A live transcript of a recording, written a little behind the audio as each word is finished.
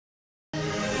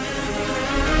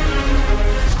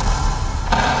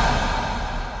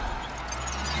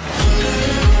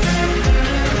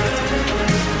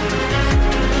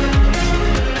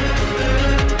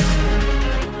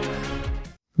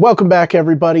Welcome back,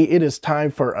 everybody. It is time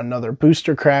for another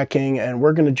booster cracking, and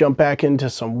we're going to jump back into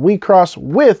some Wixoss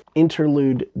with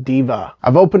Interlude Diva.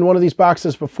 I've opened one of these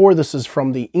boxes before. This is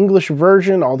from the English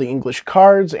version, all the English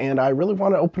cards, and I really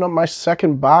want to open up my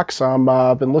second box.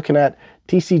 I've been looking at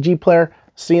TCG Player,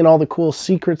 seeing all the cool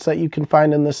secrets that you can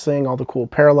find in this thing, all the cool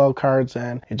parallel cards,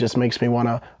 and it just makes me want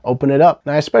to open it up.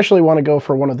 And I especially want to go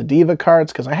for one of the Diva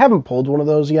cards because I haven't pulled one of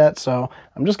those yet, so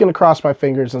I'm just going to cross my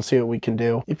fingers and see what we can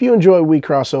do. If you enjoy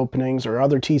Wixoss openings or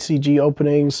other TCG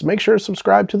openings, make sure to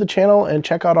subscribe to the channel and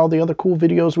check out all the other cool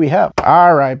videos we have.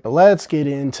 All right, but let's get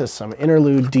into some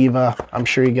Interlude Diva. I'm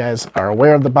sure you guys are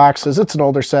aware of the boxes. It's an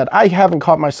older set. I haven't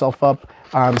caught myself up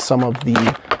on some of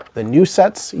the new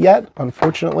sets yet,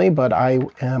 unfortunately, but I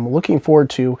am looking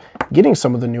forward to getting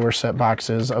some of the newer set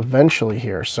boxes eventually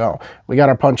here. So we got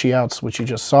our punchy outs, which you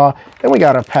just saw, and we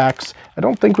got our packs. I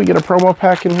don't think we get a promo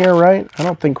pack in here, right? I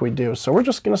don't think we do. So we're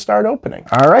just going to start opening.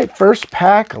 All right, first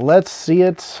pack. Let's see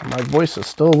it. My voice is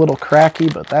still a little cracky,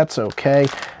 but that's okay.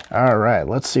 All right,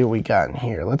 let's see what we got in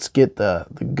here. Let's get the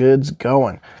goods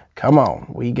going. Come on.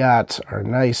 We got our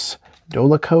nice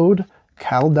Dola code,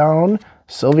 Caldown,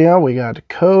 Sylvia, we got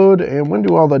code, and when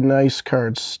do all the nice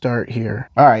cards start here?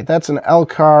 All right, that's an L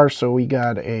card, so we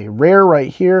got a rare right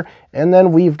here, and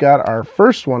then we've got our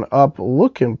first one up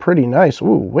looking pretty nice.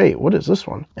 Ooh, wait, what is this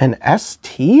one? An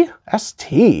ST?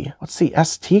 ST? What's the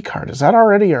ST card? Is that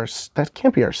already our, that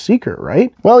can't be our secret,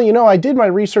 right? Well, you know, I did my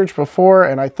research before,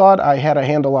 and I thought I had a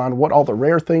handle on what all the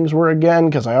rare things were again,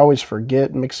 because I always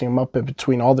forget mixing them up in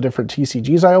between all the different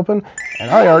TCGs I open,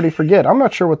 and I already forget. I'm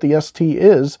not sure what the ST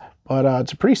is, but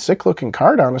it's a pretty sick looking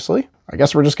card, honestly. I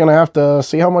guess we're just gonna have to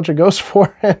see how much it goes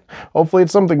for, and hopefully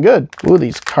it's something good. Ooh,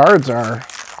 these cards are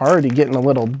already getting a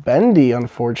little bendy,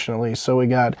 unfortunately. So we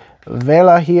got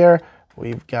Vela here.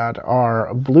 We've got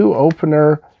our blue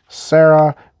opener,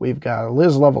 Sarah. We've got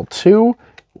Liz level 2.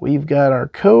 We've got our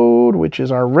code, which is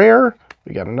our rare.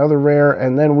 We got another rare,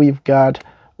 and then we've got,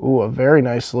 ooh, a very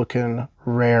nice looking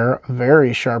rare,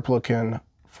 very sharp looking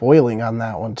foiling on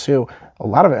that one too. A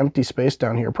lot of empty space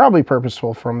down here, probably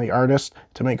purposeful from the artist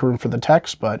to make room for the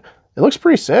text, but it looks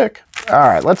pretty sick. All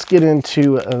right, let's get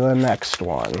into the next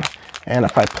one. And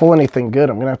if I pull anything good,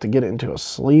 I'm gonna have to get it into a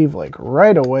sleeve like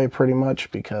right away pretty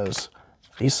much, because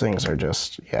these things are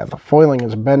just, yeah, the foiling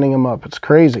is bending them up. It's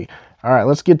crazy. All right,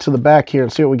 let's get to the back here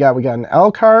and see what we got. We got an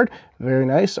L card, very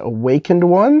nice, awakened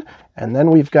one. And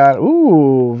then we've got,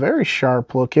 ooh, very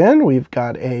sharp looking. We've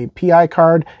got a PI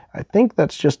card. I think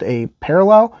that's just a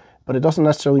parallel, but it doesn't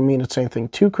necessarily mean it's anything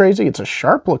too crazy. It's a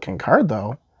sharp looking card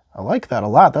though. I like that a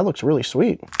lot. That looks really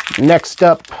sweet. Next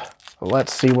up,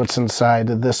 let's see what's inside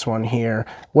this one here.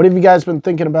 What have you guys been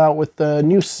thinking about with the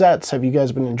new sets? Have you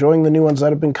guys been enjoying the new ones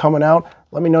that have been coming out?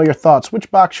 Let me know your thoughts.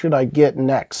 Which box should I get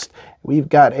next? We've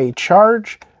got a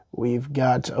charge. We've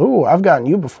got, oh, I've gotten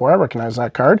you before. I recognize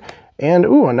that card. And,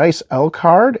 ooh, a nice L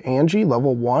card, Angie,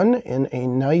 level 1, in a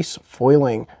nice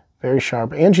foiling. Very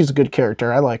sharp. Angie's a good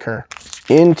character. I like her.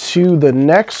 Into the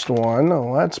next one.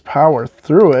 Let's power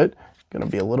through it. Gonna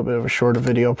be a little bit of a shorter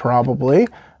video, probably,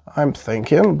 I'm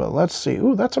thinking, but let's see.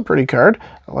 Ooh, that's a pretty card.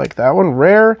 I like that one.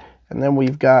 Rare. And then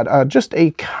we've got just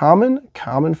a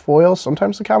common foil.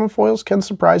 Sometimes the common foils can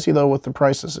surprise you, though, with the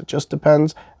prices. It just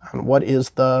depends on what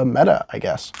is the meta, I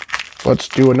guess. Let's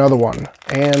do another one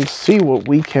and see what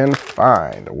we can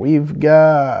find. We've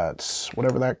got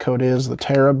whatever that code is, the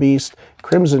Terra Beast,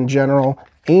 Crimson General,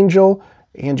 Angel,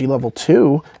 Angie level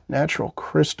 2, Natural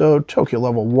Cristo, Tokyo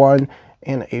level 1,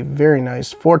 and a very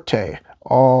nice Forte.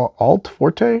 Alt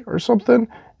Forte or something?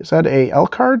 Is that a L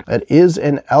card? That is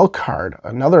an L card.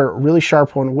 Another really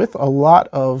sharp one with a lot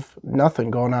of nothing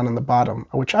going on in the bottom,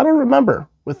 which I don't remember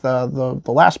with the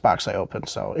last box I opened,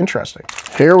 so interesting.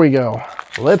 Here we go.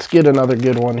 Let's get another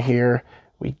good one here.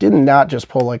 We did not just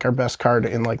pull like our best card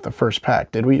in like the first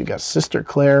pack, did we? We got Sister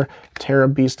Claire, Terra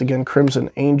Beast again, Crimson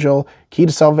Angel, Key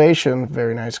to Salvation,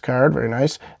 very nice card, very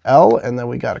nice. L, and then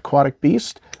we got Aquatic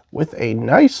Beast with a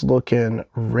nice looking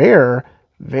rare,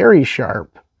 very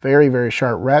sharp, very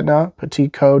sharp Retina,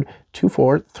 Petite Code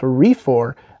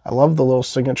 2434. I love the little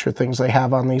signature things they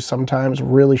have on these sometimes,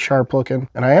 really sharp looking.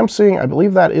 And I am seeing, I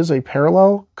believe that is a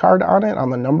parallel card on it,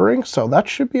 on the numbering, so that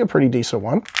should be a pretty decent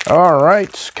one. All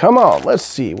right, come on, let's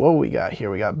see what we got here.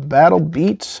 We got Battle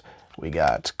Beats, we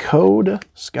got Code,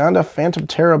 Skanda, Phantom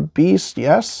Terra Beast,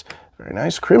 yes, very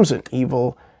nice. Crimson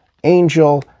Evil,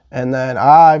 Angel, and then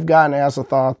I've gotten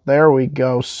Azathoth. There we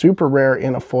go. Super rare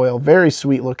in a foil. Very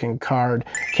sweet looking card.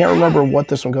 Can't remember what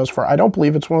this one goes for. I don't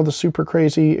believe it's one of the super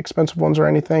crazy expensive ones or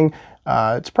anything.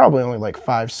 It's probably only like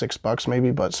 $5-6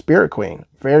 maybe, but Spirit Queen.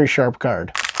 Very sharp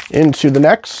card. Into the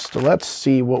next, let's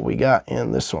see what we got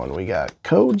in this one. We got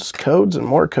codes, and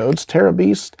more codes. Terra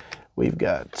Beast. We've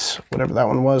got whatever that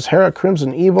one was. Hera,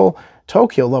 Crimson Evil.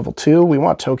 Tokyo level 2. We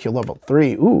want Tokyo level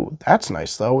 3. Ooh, that's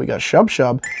nice though. We got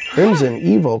Shub, Crimson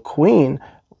Evil, Queen.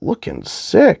 Looking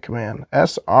sick, man.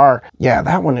 SR. Yeah,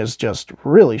 that one is just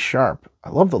really sharp.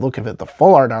 I love the look of it. The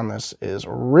full art on this is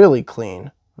really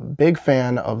clean. Big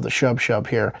fan of the Shub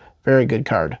here. Very good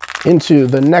card. Into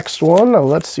the next one.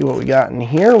 Let's see what we got in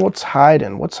here. What's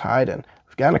hiding?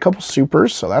 We've got a couple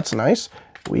supers, so that's nice.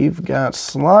 We've got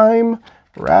Slime,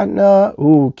 Ratna.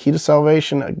 Ooh, Key to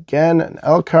Salvation again, an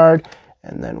L card.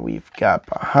 And then we've got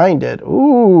behind it,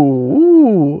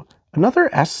 ooh, another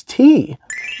ST.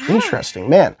 Interesting,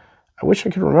 man. I wish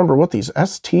I could remember what these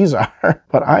STs are,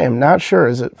 but I am not sure.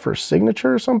 Is it for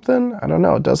signature or something? I don't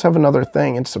know. It does have another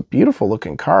thing. It's a beautiful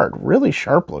looking card, really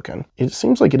sharp looking. It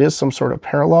seems like it is some sort of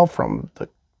parallel from the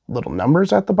little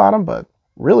numbers at the bottom, but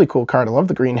really cool card. I love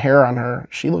the green hair on her.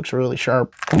 She looks really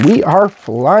sharp. We are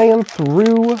flying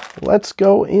through. Let's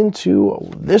go into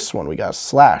this one. We got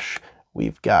Slash.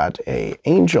 We've got a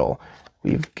Angel.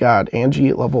 We've got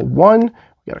Angie level 1.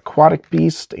 We got Aquatic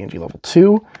Beast, Angie level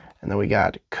 2. And then we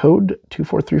got Code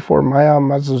 2434 Maya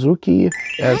Mazuzuki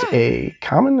as a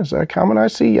common. Is that a common I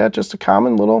see? Yeah, just a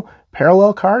common little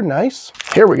parallel card. Nice.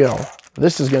 Here we go.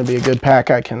 This is going to be a good pack.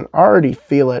 I can already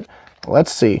feel it.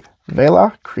 Let's see.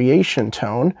 Vela, Creation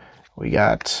Tone. We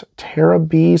got Terra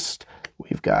Beast.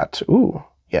 We've got, ooh,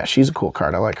 yeah, she's a cool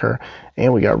card. I like her.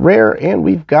 And we got Rare, and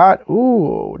we've got,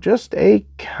 ooh, just a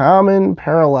common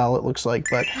parallel, it looks like,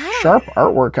 but sharp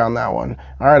artwork on that one.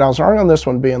 All right, I was wrong on this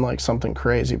one being like something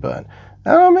crazy, but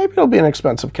maybe it'll be an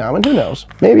expensive common. Who knows?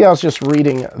 Maybe I was just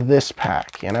reading this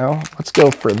pack, you know? Let's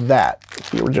go for that.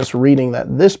 If you were just reading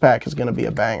that, this pack is going to be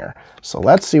a banger. So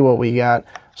let's see what we got.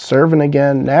 Servant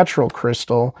again, Natural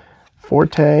Crystal,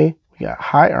 Forte. We got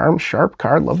High Arm, sharp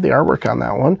card. Love the artwork on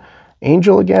that one.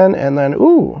 Angel again, and then,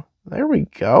 ooh, there we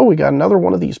go. We got another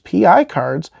one of these PI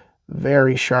cards.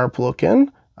 Very sharp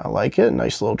looking. I like it.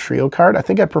 Nice little trio card. I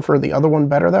think I prefer the other one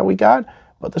better that we got,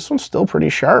 but this one's still pretty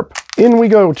sharp. In we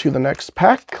go to the next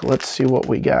pack. Let's see what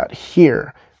we got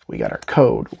here. We got our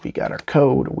code.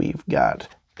 We've got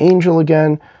Angel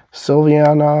again,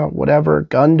 Sylviana, whatever,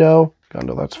 Gundo,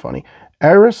 that's funny.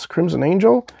 Iris, Crimson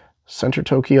Angel, Center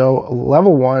Tokyo,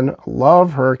 level 1.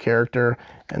 Love her character.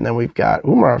 And then we've got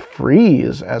Umar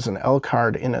Freeze as an L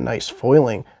card in a nice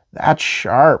foiling. That's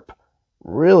sharp.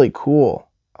 Really cool.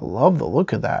 I love the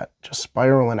look of that. Just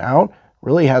spiraling out.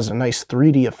 Really has a nice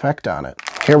 3D effect on it.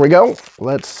 Here we go.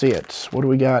 Let's see it. What do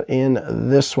we got in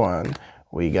this one?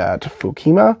 We got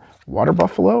Fukima, Water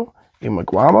Buffalo, a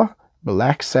Magwama,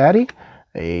 Black Sadie,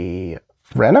 a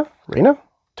Rena,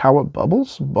 Tawa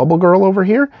Bubbles, Bubble Girl over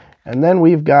here. And then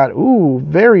we've got, ooh,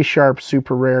 very sharp,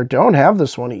 super rare. Don't have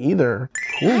this one either.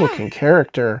 Cool looking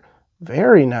character.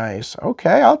 Very nice.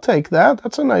 Okay, I'll take that.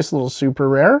 That's a nice little super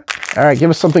rare. All right, give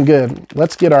us something good.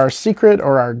 Let's get our secret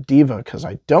or our diva, because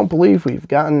I don't believe we've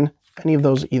gotten any of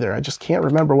those either. I just can't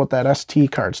remember what that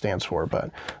ST card stands for, but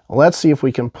let's see if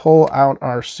we can pull out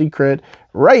our secret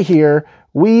right here.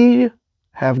 We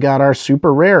have got our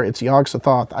super rare. It's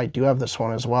Yogg-Sothoth. I do have this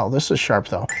one as well. This is sharp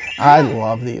though. I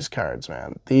love these cards,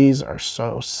 man. These are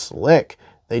so slick.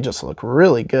 They just look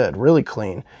really good, really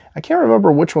clean. I can't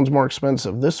remember which one's more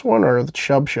expensive, this one or the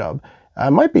Shub.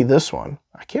 It might be this one.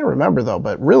 I can't remember though,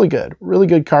 but really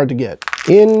good card to get.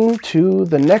 Into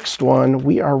the next one,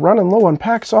 we are running low on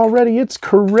packs already. It's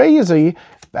crazy.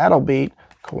 Battle Beat,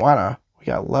 Kawana. We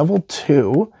got level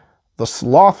 2, the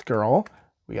Sloth Girl.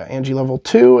 We got Angie level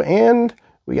 2, and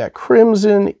we got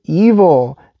Crimson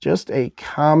Evil. Just a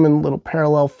common little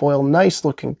parallel foil. Nice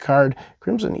looking card.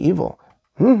 Crimson Evil.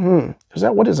 Is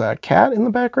that, what is that, a cat in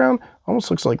the background? Almost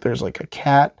looks like there's like a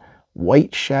cat,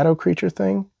 white shadow creature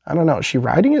thing. I don't know. Is she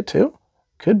riding it too?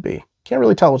 Could be. Can't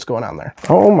really tell what's going on there.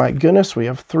 Oh my goodness, we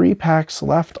have 3 packs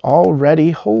left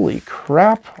already. Holy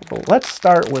crap. Well, let's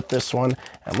start with this one,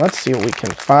 and let's see what we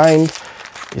can find.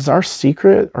 Is our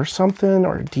secret or something,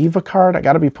 or a diva card? I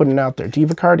gotta be putting it out there.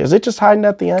 Diva card, is it just hiding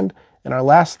at the end in our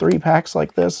last 3 packs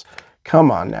like this?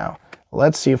 Come on now.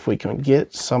 Let's see if we can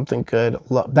get something good.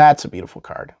 That's a beautiful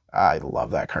card. I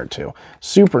love that card too.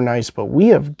 Super nice, but we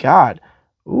have got,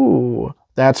 ooh,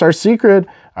 that's our secret.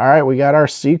 All right, we got our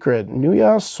secret.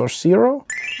 Nuya Sorcero,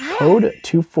 code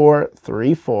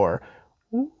 2434.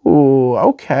 Ooh,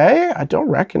 okay. I don't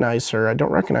recognize her. I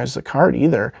don't recognize the card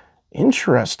either.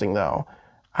 Interesting though.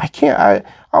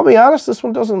 I'll be honest, this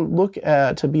one doesn't look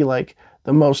to be like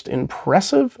the most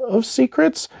impressive of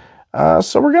secrets.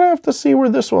 So we're going to have to see where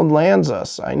this one lands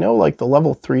us. I know like the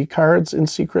level 3 cards in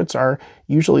Secrets are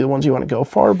usually the ones you want to go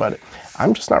for, but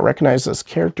I'm just not recognizing this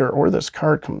character or this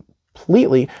card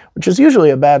completely, which is usually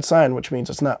a bad sign, which means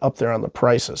it's not up there on the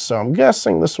prices. So I'm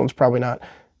guessing this one's probably not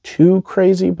too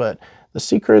crazy, but the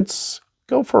Secrets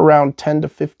go for around 10 to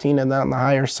 15, and then on the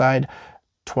higher side,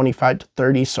 25 to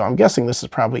 30. So I'm guessing this is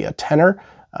probably a tenner,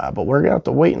 but we're going to have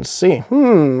to wait and see.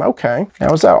 Okay.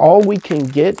 Now, is that all we can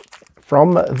get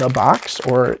from the box,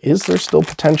 or is there still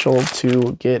potential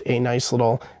to get a nice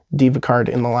little Diva card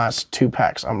in the last 2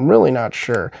 packs? I'm really not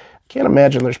sure. Can't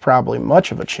imagine there's probably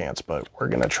much of a chance, but we're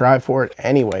going to try for it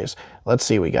anyways. Let's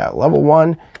see, we got level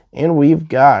 1, and we've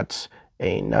got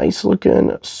a nice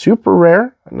looking super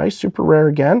rare, a nice super rare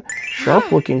again,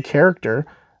 sharp looking character.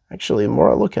 Actually, the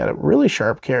more I look at it, really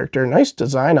sharp character, nice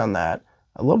design on that.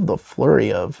 I love the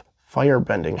flurry of fire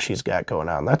bending she's got going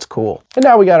on. That's cool. And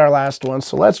now we got our last one,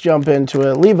 so let's jump into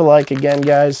it. Leave a like again,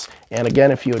 guys. And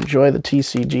again, if you enjoy the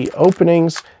TCG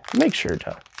openings, make sure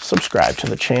to subscribe to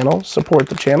the channel, support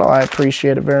the channel. I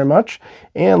appreciate it very much.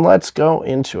 And let's go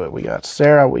into it. We got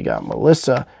Sarah, we got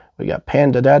Melissa, we got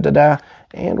Panda Da Da Da,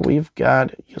 and we've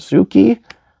got Yuzuki,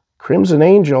 Crimson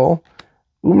Angel,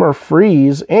 Umar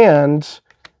Freeze, and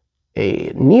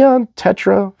a Neon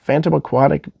Tetra Phantom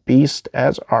Aquatic Beast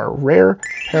as our rare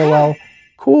parallel.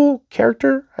 Cool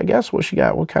character, I guess. What she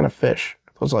got? What kind of fish?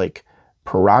 Those like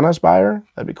piranhas by her?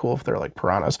 That'd be cool if they're like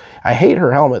piranhas. I hate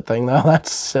her helmet thing though.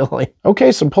 That's silly.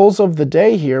 Okay, some pulls of the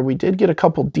day here. We did get a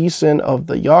couple decent of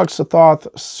the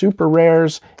Yogg-Sothoth super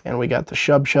rares, and we got the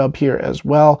Shub Shub here as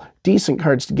well. Decent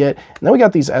cards to get. And then we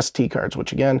got these ST cards,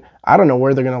 which again, I don't know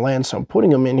where they're going to land, so I'm putting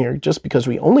them in here just because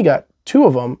we only got 2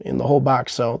 of them in the whole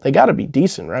box, so they got to be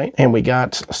decent, right? And we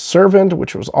got Servant,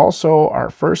 which was also our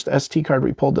first ST card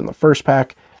we pulled in the first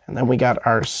pack. And then we got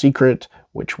our Secret,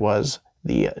 which was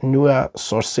the Nua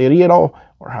Sorceriero,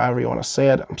 or however you want to say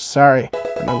it. I'm sorry,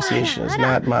 pronunciation is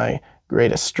not my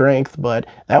greatest strength, but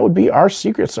that would be our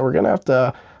Secret. So we're going to have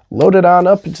to load it on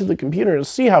up into the computer to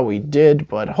see how we did,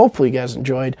 but hopefully you guys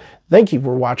enjoyed. Thank you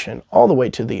for watching all the way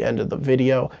to the end of the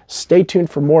video. Stay tuned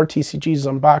for more TCG's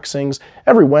unboxings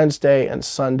every Wednesday and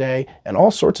Sunday, and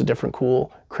all sorts of different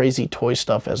cool, crazy toy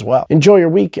stuff as well. Enjoy your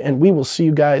week, and we will see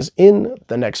you guys in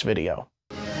the next video.